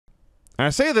And I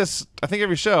say this, I think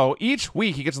every show, each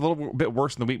week he gets a little bit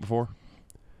worse than the week before.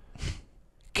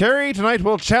 Kerry tonight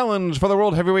will challenge for the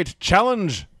World Heavyweight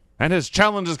Challenge, and his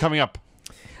challenge is coming up.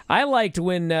 I liked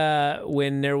when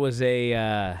there was a,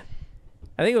 I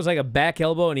think it was like a back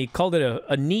elbow, and he called it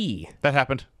a knee. That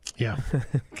happened. Yeah.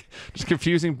 Just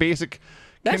confusing basic.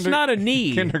 That's not a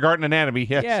knee. Kindergarten anatomy.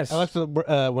 Yes. Yes. I liked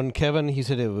when Kevin, he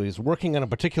said it was working on a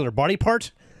particular body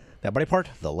part. That body part,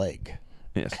 the leg.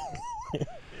 Yes.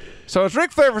 So it's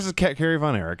Ric Flair versus Kerry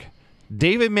Von Erich.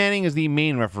 David Manning is the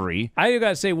main referee. I got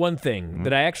to say one thing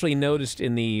that I actually noticed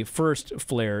in the first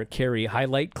Flair Kerry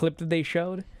highlight clip that they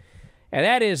showed, and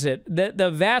that is that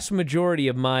the vast majority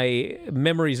of my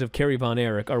memories of Kerry Von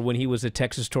Erich are when he was a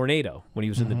Texas Tornado, when he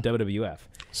was in the WWF.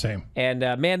 Same. And,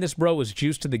 man, this bro was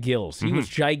juiced to the gills. He was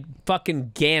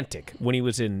fucking-gantic when he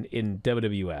was in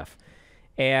WWF.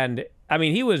 And, I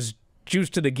mean, he was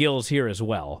juiced to the gills here as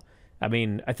well. I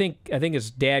mean, I think his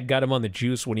dad got him on the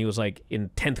juice when he was like in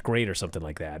 10th grade or something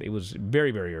like that. It was very,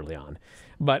 very early on.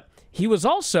 But he was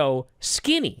also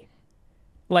skinny.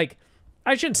 Like,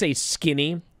 I shouldn't say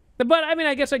skinny, but I mean,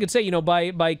 I guess I could say,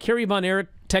 by Kerry Von Erich,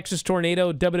 Texas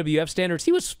Tornado, WWF standards,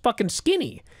 he was fucking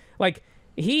skinny. Like,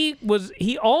 he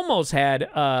almost had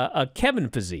a Kevin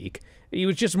physique. He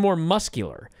was just more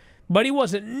muscular. But he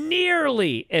wasn't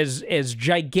nearly as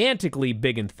gigantically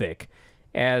big and thick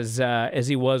as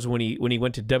he was when he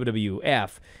went to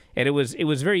WWF, and it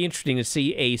was very interesting to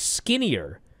see a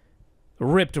skinnier,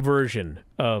 ripped version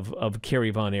of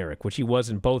Kerry Von Erich, which he was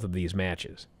in both of these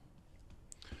matches.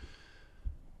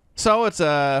 So it's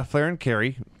Flair and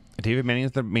Kerry. David Manning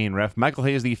is the main ref. Michael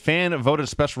Hayes, the fan-voted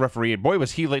special referee, and boy,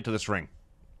 was he late to this ring.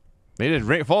 They did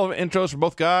full intros for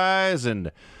both guys,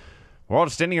 and we're all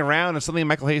just standing around, and suddenly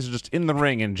Michael Hayes is just in the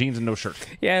ring in jeans and no shirt.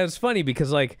 Yeah, it's funny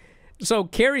because, like, so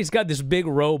Kerry's got this big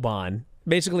robe on,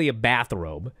 basically a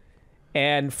bathrobe,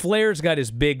 and Flair's got his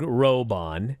big robe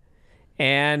on,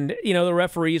 and, the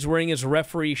referee's wearing his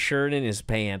referee shirt and his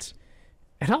pants.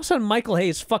 And all of a sudden, Michael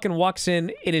Hayes fucking walks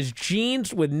in his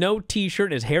jeans with no T-shirt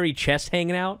and his hairy chest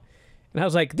hanging out. And I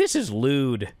was like, this is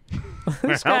lewd.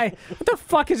 This guy, what the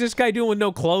fuck is this guy doing with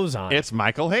no clothes on? It's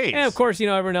Michael Hayes. And, of course,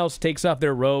 everyone else takes off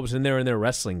their robes and they're in their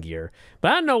wrestling gear.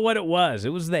 But I don't know what it was. It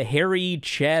was the hairy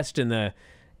chest and the...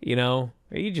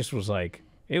 he just was like,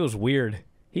 it was weird.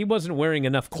 He wasn't wearing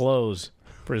enough clothes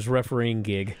for his refereeing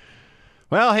gig.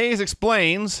 Well, Hayes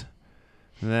explains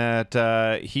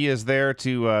that he is there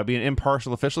to be an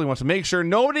impartial official. He wants to make sure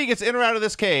nobody gets in or out of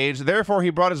this cage. Therefore, he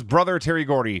brought his brother, Terry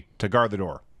Gordy, to guard the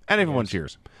door. And everyone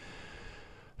cheers.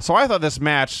 So I thought this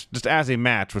match, just as a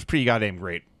match, was pretty goddamn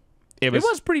great. It was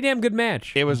a pretty damn good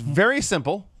match. It was very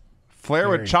simple. Flair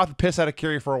would chop the piss out of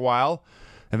Kerry for a while.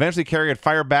 Eventually, Kerry would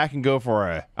fire back and go for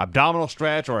a abdominal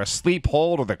stretch or a sleep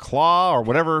hold or the claw or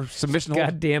whatever submission hold.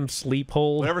 Goddamn sleep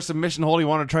hold. Whatever submission hold he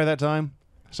wanted to try that time.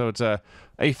 So it's a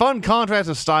fun contrast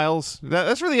of styles.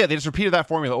 That's really it. They just repeated that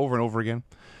formula over and over again.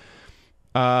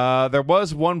 There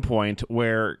was one point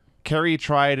where Kerry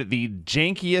tried the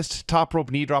jankiest top rope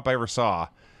knee drop I ever saw.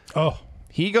 Oh.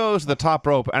 He goes to the top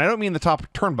rope, and I don't mean the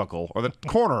top turnbuckle or the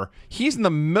corner. He's in the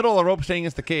middle of the rope staying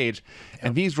against the cage,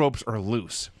 and these ropes are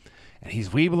loose. And he's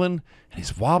weebling, and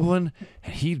he's wobbling,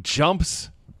 and he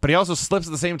jumps, but he also slips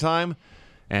at the same time.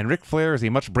 And Ric Flair is a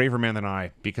much braver man than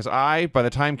I, because by the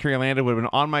time Kerry landed, would have been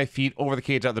on my feet over the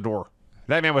cage out the door.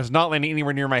 That man was not landing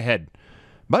anywhere near my head.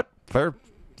 But Flair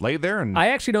laid there, and I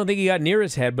actually don't think he got near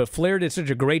his head, but Flair did such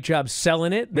a great job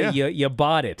selling it that you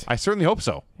bought it. I certainly hope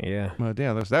so. Yeah.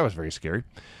 Yeah, that was very scary.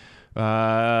 The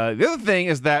other thing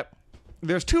is that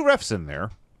there's two refs in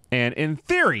there, and in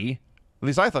theory, at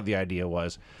least I thought the idea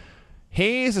was,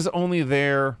 Hayes is only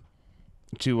there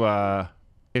to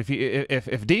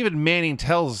if David Manning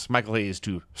tells Michael Hayes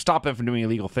to stop them from doing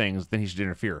illegal things, then he should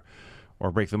interfere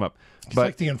or break them up. He's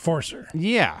like the enforcer.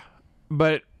 Yeah,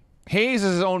 but Hayes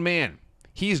is his own man.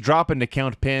 He's dropping to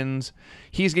count pins.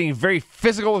 He's getting very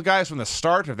physical with guys from the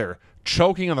start. If they're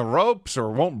choking on the ropes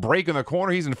or won't break in the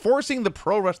corner, he's enforcing the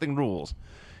pro wrestling rules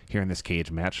here in this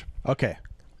cage match. Okay,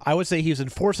 I would say he's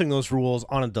enforcing those rules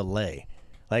on a delay.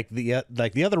 Like the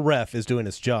other ref is doing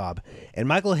his job, and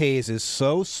Michael Hayes is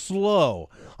so slow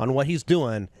on what he's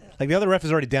doing. Like the other ref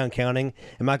is already down counting,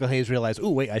 and Michael Hayes realized, "Ooh,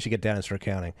 wait, I should get down and start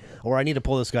counting, or I need to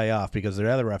pull this guy off because the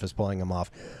other ref is pulling him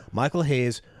off." Michael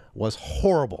Hayes was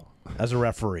horrible as a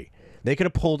referee. They could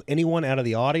have pulled anyone out of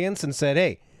the audience and said,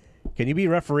 "Hey, can you be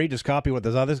referee? Just copy what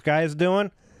this other guy is doing."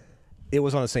 It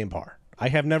was on the same par. I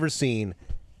have never seen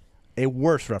a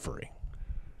worse referee.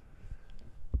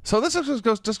 So this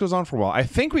just goes on for a while. I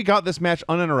think we got this match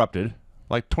uninterrupted,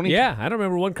 like 20. Yeah, I don't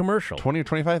remember one commercial. 20 or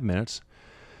 25 minutes.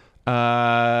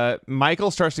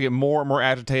 Michael starts to get more and more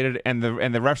agitated, and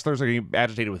the wrestlers are getting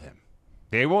agitated with him.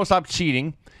 They won't stop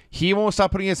cheating. He won't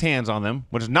stop putting his hands on them,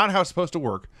 which is not how it's supposed to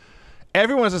work.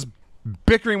 Everyone's just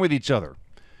bickering with each other.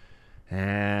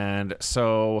 And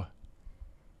so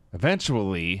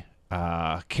eventually,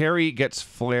 Kerry gets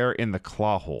Flair in the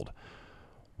claw hold.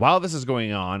 While this is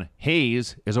going on,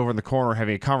 Hayes is over in the corner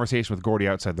having a conversation with Gordy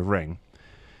outside the ring.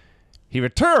 He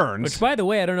returns. Which, by the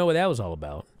way, I don't know what that was all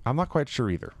about. I'm not quite sure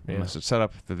either. Yeah. Unless it's set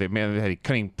up that they had a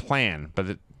cunning plan,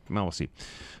 but we'll see.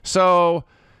 So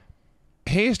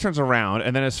Hayes turns around,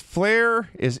 and then as Flair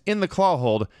is in the claw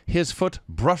hold, his foot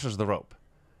brushes the rope.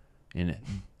 In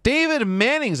David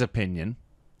Manning's opinion,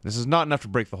 this is not enough to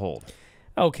break the hold.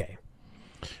 Okay.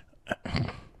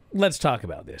 Let's talk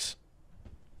about this.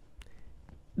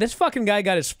 This fucking guy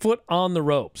got his foot on the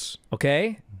ropes,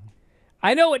 okay?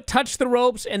 I know it touched the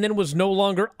ropes and then was no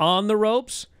longer on the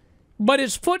ropes, but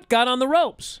his foot got on the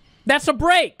ropes. That's a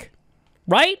break,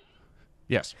 right?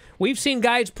 Yes. We've seen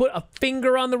guys put a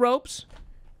finger on the ropes.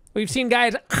 We've seen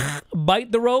guys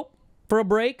bite the rope for a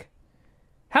break.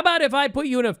 How about if I put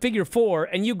you in a figure 4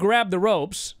 and you grab the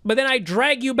ropes, but then I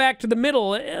drag you back to the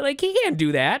middle? Like, he can't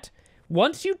do that.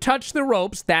 Once you touch the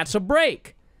ropes, that's a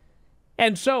break.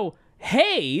 And so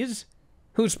Hayes,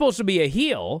 who's supposed to be a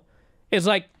heel, is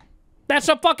like, that's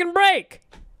a fucking break.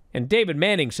 And David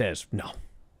Manning says, no,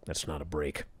 that's not a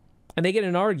break. And they get in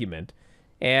an argument.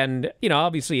 And,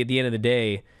 obviously at the end of the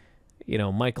day,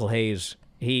 Michael Hayes,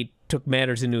 he took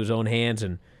matters into his own hands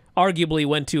and arguably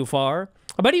went too far.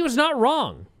 But he was not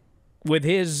wrong with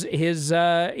his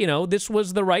this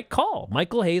was the right call.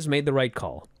 Michael Hayes made the right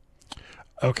call.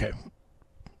 Okay.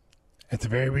 At the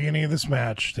very beginning of this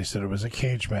match, they said it was a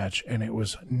cage match, and it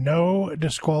was no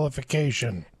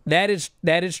disqualification. That is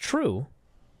true.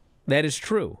 That is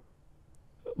true.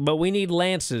 But we need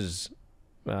Lance's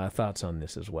thoughts on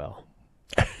this as well.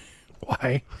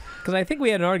 Why? Because I think we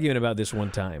had an argument about this one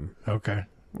time. Okay.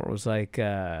 Where it was like,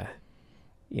 you're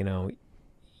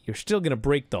still going to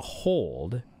break the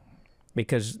hold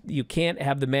because you can't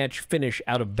have the match finish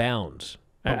out of bounds.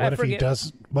 But what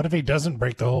if he doesn't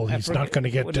break the hold? He's not going to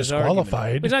get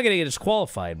disqualified. He's not going to get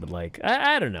disqualified, but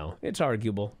I don't know. It's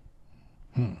arguable.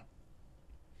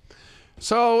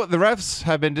 So the refs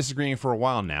have been disagreeing for a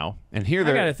while now, and here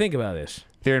I got to think about this.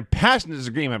 They're in passionate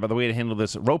disagreement about the way to handle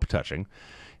this rope touching.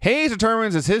 Hayes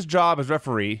determines it's his job as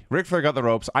referee. Ric Flair got the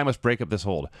ropes. I must break up this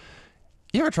hold.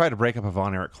 You ever try to break up a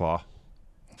Von Erich claw?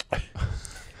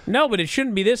 No, but it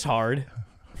shouldn't be this hard.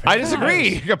 I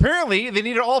disagree. Apparently, they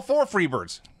needed all 4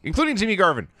 Freebirds, including Jimmy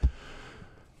Garvin.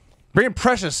 Bring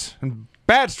Precious and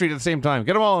Bad Street at the same time.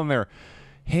 Get them all in there.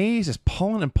 Hayes is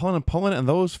pulling and pulling and pulling, and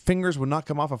those fingers would not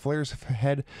come off of Flair's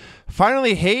head.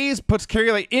 Finally, Hayes puts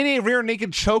Kerry in a rear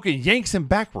naked choke and yanks him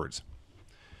backwards.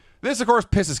 This, of course,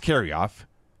 pisses Kerry off.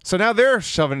 So now they're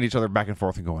shoving each other back and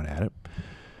forth and going at it.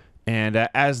 And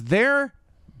as they're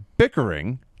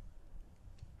bickering,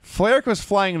 Flair goes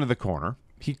flying into the corner.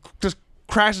 He just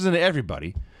crashes into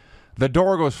everybody. The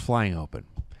door goes flying open.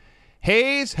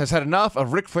 Hayes has had enough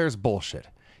of Ric Flair's bullshit.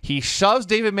 He shoves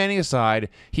David Manning aside.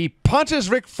 He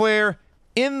punches Ric Flair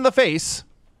in the face,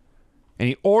 and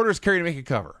he orders Kerry to make a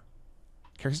cover.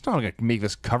 Kerry's not going to make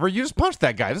this cover. You just punched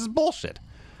that guy. This is bullshit.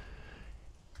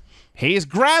 Hayes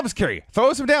grabs Kerry,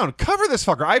 throws him down. Cover this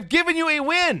fucker. I've given you a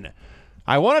win.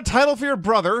 I won a title for your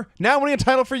brother. Now I'm winning a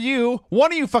title for you.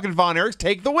 One of you fucking Von Erichs,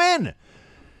 take the win.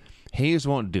 Hayes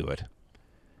won't do it.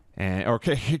 Or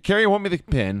Kerry won't make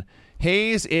the pin.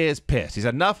 Hayes is pissed. He's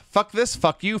had enough. Fuck this.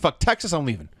 Fuck you. Fuck Texas. I'm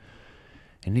leaving.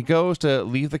 And he goes to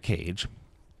leave the cage.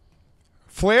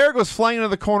 Flair goes flying into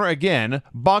the corner again,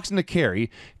 boxing to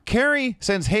Kerry. Kerry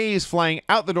sends Hayes flying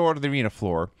out the door to the arena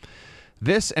floor.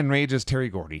 This enrages Terry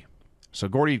Gordy. So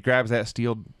Gordy grabs that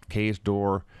steel cage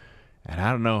door, and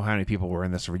I don't know how many people were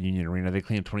in this reunion arena. They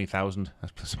claimed 20,000.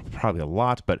 That's probably a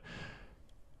lot, but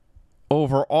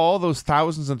over all those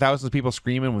thousands and thousands of people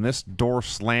screaming when this door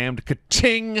slammed,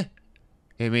 ka-ching,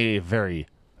 it made a very,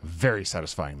 very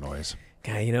satisfying noise.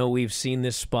 God, we've seen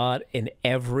this spot in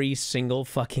every single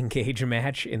fucking cage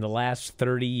match in the last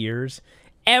 30 years.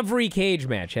 Every cage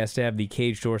match has to have the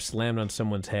cage door slammed on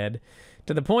someone's head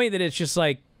to the point that it's just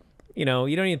like, you don't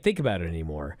even think about it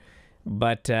anymore.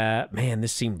 But, man,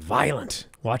 this seemed violent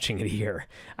watching it here.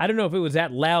 I don't know if it was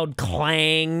that loud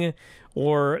clang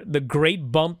or the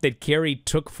great bump that Kerry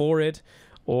took for it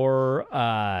or,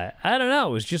 I don't know.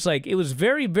 It was just like, it was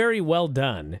very, very well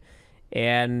done.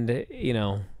 And,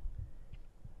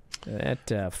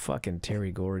 that fucking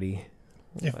Terry Gordy.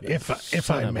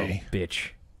 If I may.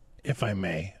 Bitch. If I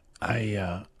may.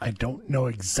 I don't know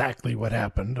exactly what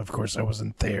happened. Of course, I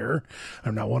wasn't there.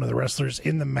 I'm not one of the wrestlers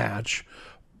in the match.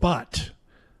 But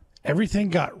everything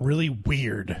got really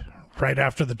weird right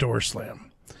after the door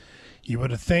slam. You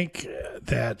would have think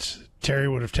that Terry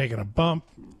would have taken a bump,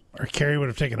 or Kerry would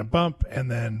have taken a bump, and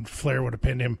then Flair would have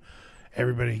pinned him.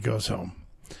 Everybody goes home.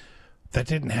 That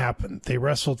didn't happen. They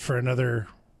wrestled for another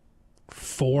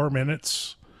 4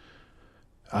 minutes.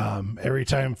 Every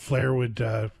time Flair would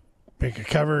make a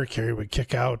cover, Kerry would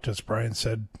kick out, as Bryan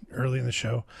said early in the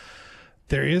show.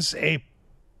 There is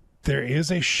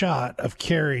a shot of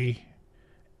Kerry,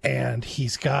 and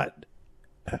he's got.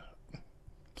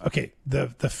 Okay, the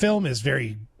film is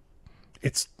very.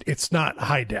 It's not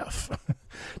high def,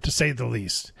 to say the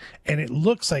least, and it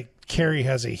looks like Kerry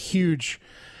has a huge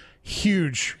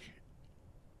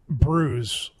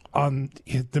bruise on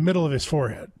the middle of his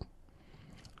forehead.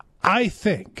 I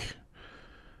think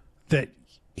that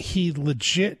he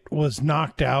legit was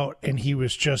knocked out and he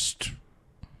was just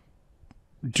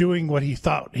doing what he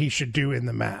thought he should do in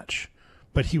the match,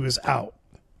 but he was out.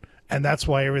 And that's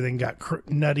why everything got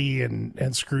nutty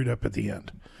and screwed up at the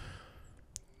end.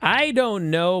 I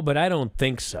don't know, but I don't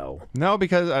think so. No,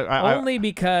 because Only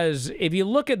because if you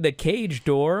look at the cage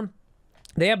door,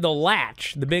 they have the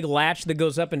latch, the big latch that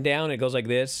goes up and down. It goes like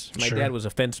this. My dad was a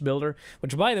fence builder,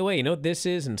 which, by the way, you know what this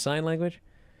is in sign language?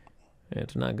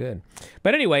 It's not good.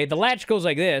 But anyway, the latch goes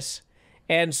like this,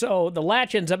 and so the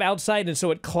latch ends up outside, and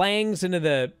so it clangs into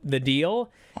the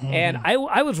deal. And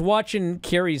I was watching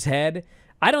Kerry's head.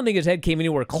 I don't think his head came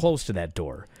anywhere close to that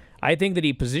door. I think that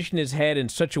he positioned his head in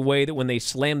such a way that when they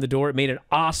slammed the door, it made an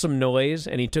awesome noise,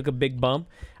 and he took a big bump.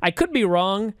 I could be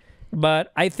wrong,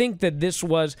 but I think that this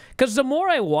was... Because the more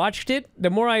I watched it, the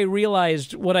more I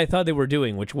realized what I thought they were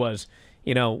doing, which was,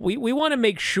 you know, we want to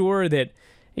make sure that,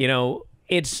 you know,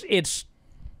 it's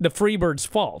the Freebird's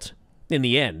fault in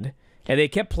the end. And they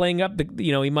kept playing up,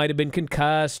 you know, he might have been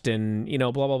concussed and, you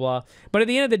know, blah, blah, blah. But at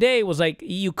the end of the day, it was like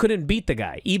you couldn't beat the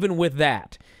guy, even with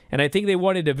that. And I think they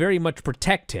wanted to very much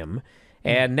protect him.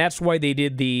 And that's why they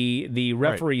did the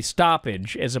referee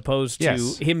stoppage as opposed to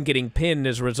him getting pinned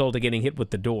as a result of getting hit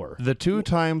with the door. The two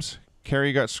times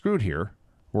Kerry got screwed here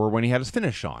were when he had his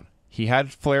finish on. He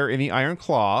had Flair in the Iron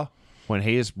Claw when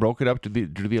Hayes broke it up due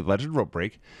to the alleged rope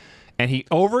break. And he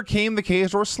overcame the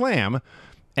cage door slam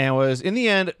and was, in the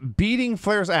end, beating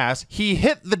Flair's ass. He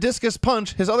hit the discus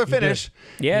punch, his other finish.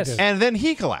 Yes. And then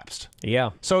he collapsed. Yeah.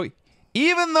 So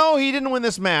even though he didn't win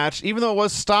this match, even though it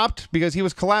was stopped because he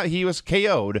was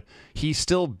KO'd, he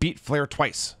still beat Flair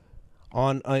twice.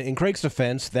 In Craig's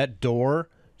defense, that door,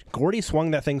 Gordy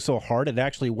swung that thing so hard it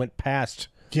actually went past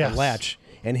the latch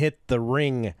and hit the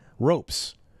ring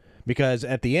ropes. Because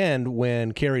at the end,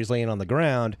 when Kerry's laying on the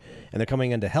ground and they're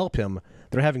coming in to help him,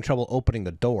 they're having trouble opening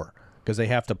the door because they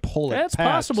have to pull it past. That's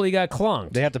possible he got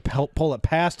clunked. They have to pull it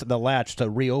past the latch to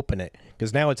reopen it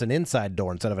because now it's an inside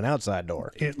door instead of an outside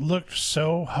door. It looked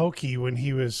so hokey when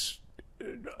he was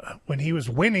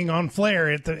winning on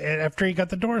Flair after he got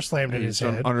the door slammed in his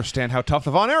head. Don't understand how tough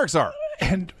the Von Erichs are.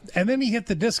 And then he hit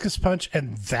the discus punch,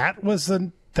 and that was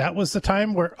the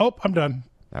time where I'm done.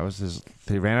 That was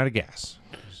they ran out of gas.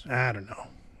 I don't know.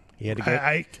 He had to get,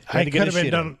 I could have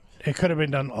been done. It could have been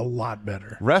done a lot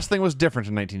better. Wrestling was different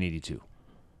in 1982.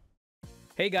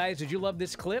 Hey guys, did you love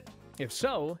this clip? If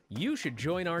so, you should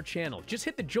join our channel. Just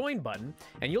hit the join button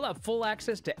and you'll have full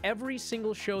access to every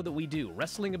single show that we do.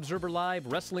 Wrestling Observer Live,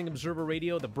 Wrestling Observer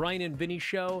Radio, The Bryan and Vinny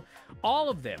Show, all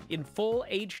of them in full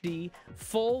HD,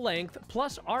 full length,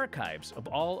 plus archives of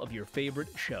all of your favorite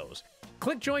shows.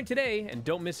 Click join today and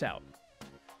don't miss out.